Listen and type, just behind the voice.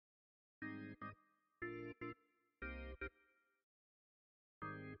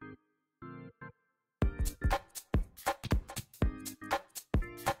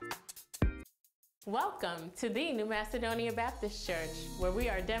Welcome to the New Macedonia Baptist Church, where we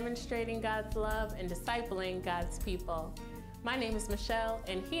are demonstrating God's love and discipling God's people. My name is Michelle,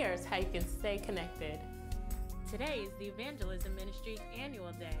 and here's how you can stay connected. Today is the Evangelism Ministry's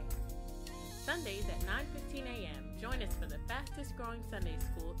annual day. Sundays at 9:15 a.m., join us for the fastest growing Sunday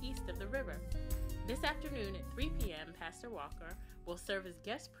school east of the river. This afternoon at 3 p.m., Pastor Walker will serve as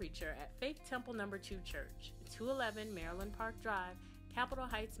guest preacher at Faith Temple No. 2 Church, 211 Maryland Park Drive, Capitol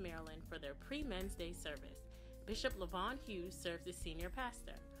Heights, Maryland, for their pre-Men's Day service. Bishop LaVon Hughes serves as senior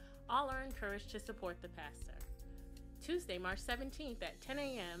pastor. All are encouraged to support the pastor. Tuesday, March 17th at 10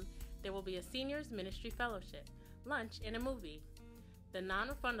 a.m., there will be a seniors ministry fellowship, lunch, and a movie. The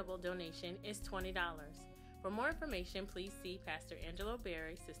non-refundable donation is $20. For more information, please see Pastor Angelo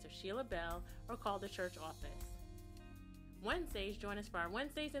Berry, Sister Sheila Bell, or call the church office. Wednesdays, join us for our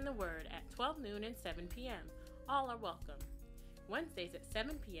Wednesdays in the Word at 12 noon and 7 p.m. All are welcome. Wednesdays at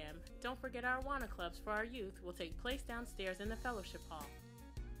 7 p.m., don't forget our Awana clubs for our youth will take place downstairs in the fellowship hall.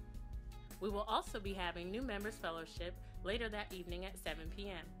 We will also be having new members fellowship later that evening at 7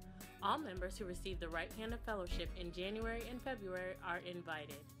 p.m. All members who receive the right hand of fellowship in January and February are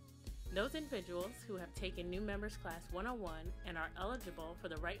invited. Those individuals who have taken New Members Class 101 and are eligible for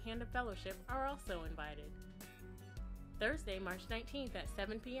the right hand of fellowship are also invited. Thursday, March 19th at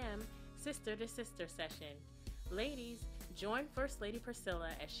 7 p.m., Sister to Sister session. Ladies, join First Lady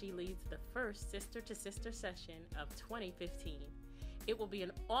Priscilla as she leads the first Sister to Sister session of 2015. It will be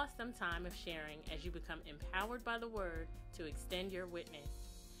an awesome time of sharing as you become empowered by the Word to extend your witness.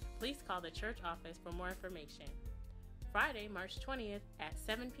 Please call the church office for more information. Friday, March 20th at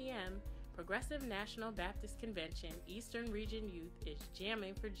 7 p.m., Progressive National Baptist Convention Eastern Region Youth is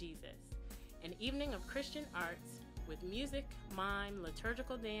Jamming for Jesus, an evening of Christian arts with music, mime,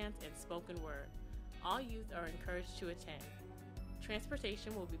 liturgical dance, and spoken word. All youth are encouraged to attend.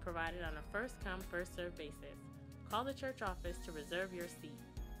 Transportation will be provided on a first-come, first-served basis. Call the church office to reserve your seat.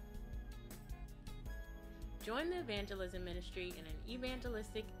 Join the evangelism ministry in an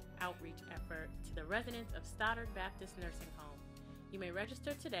evangelistic outreach effort to the residents of Stoddard Baptist Nursing Home. You may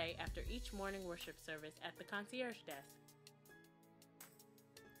register today after each morning worship service at the concierge desk.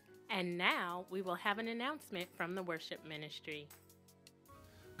 And now we will have an announcement from the worship ministry.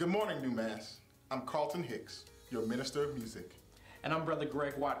 Good morning, New Mass. I'm Carlton Hicks, your Minister of Music. And I'm Brother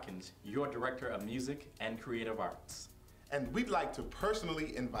Greg Watkins, your Director of Music and Creative Arts. And we'd like to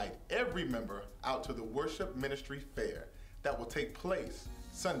personally invite every member out to the Worship Ministry Fair that will take place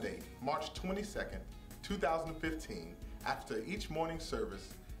Sunday, March 22nd, 2015, after each morning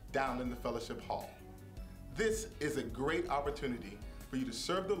service down in the Fellowship Hall. This is a great opportunity for you to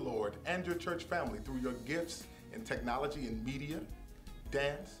serve the Lord and your church family through your gifts in technology and media,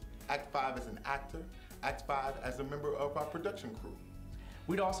 dance, Act 5 as an actor, Act 5 as a member of our production crew.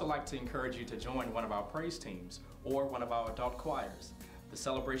 We'd also like to encourage you to join one of our praise teams or one of our adult choirs, the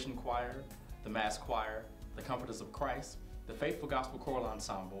Celebration Choir, the Mass Choir, the Comforters of Christ, the Faithful Gospel Choral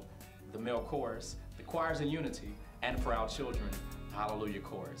Ensemble, the Male Chorus, the Choirs in Unity, and for our children, the Hallelujah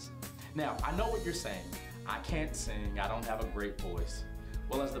Chorus. Now, I know what you're saying. I can't sing, I don't have a great voice.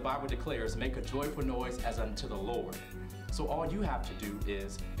 Well, as the Bible declares, make a joyful noise as unto the Lord. So all you have to do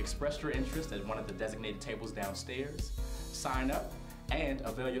is express your interest at one of the designated tables downstairs, sign up, and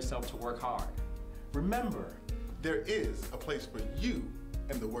avail yourself to work hard. Remember, there is a place for you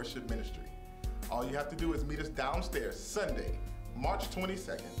in the worship ministry. All you have to do is meet us downstairs Sunday, March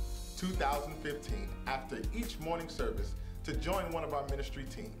 22nd, 2015, after each morning service to join one of our ministry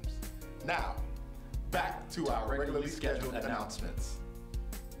teams. Now, back to our regularly scheduled announcements.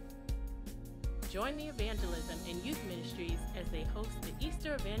 Join the evangelism and youth ministries as they host the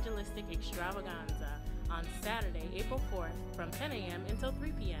Easter Evangelistic Extravaganza on Saturday, April 4th from 10 a.m. until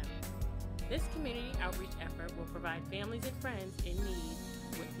 3 p.m. This community outreach effort will provide families and friends in need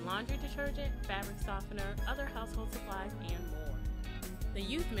with laundry detergent, fabric softener, other household supplies, and more. The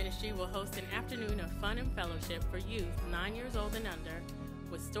youth ministry will host an afternoon of fun and fellowship for youth 9 years old and under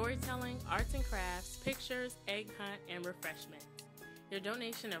with storytelling, arts and crafts, pictures, egg hunt, and refreshments. Your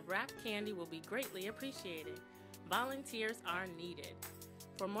donation of wrapped candy will be greatly appreciated. Volunteers are needed.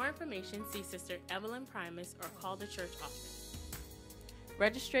 For more information, see Sister Evelyn Primus or call the church office.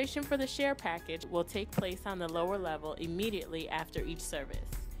 Registration for the share package will take place on the lower level immediately after each service.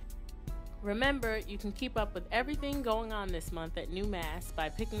 Remember, you can keep up with everything going on this month at New Mass by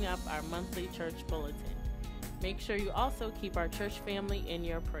picking up our monthly church bulletin. Make sure you also keep our church family in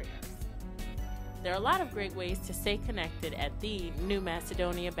your prayers. There are a lot of great ways to stay connected at the New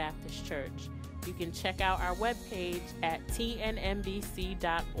Macedonia Baptist Church. You can check out our webpage at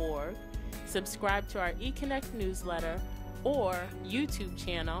tnmbc.org. Subscribe to our eConnect newsletter or YouTube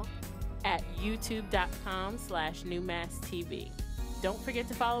channel at youtube.com/NewMassTV. Don't forget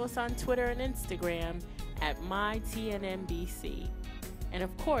to follow us on Twitter and Instagram at MyTNNBC. And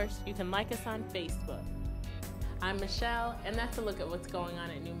of course, you can like us on Facebook. I'm Michelle, and that's a look at what's going on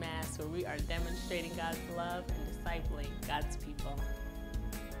at New Mass, where we are demonstrating God's love and discipling God's people.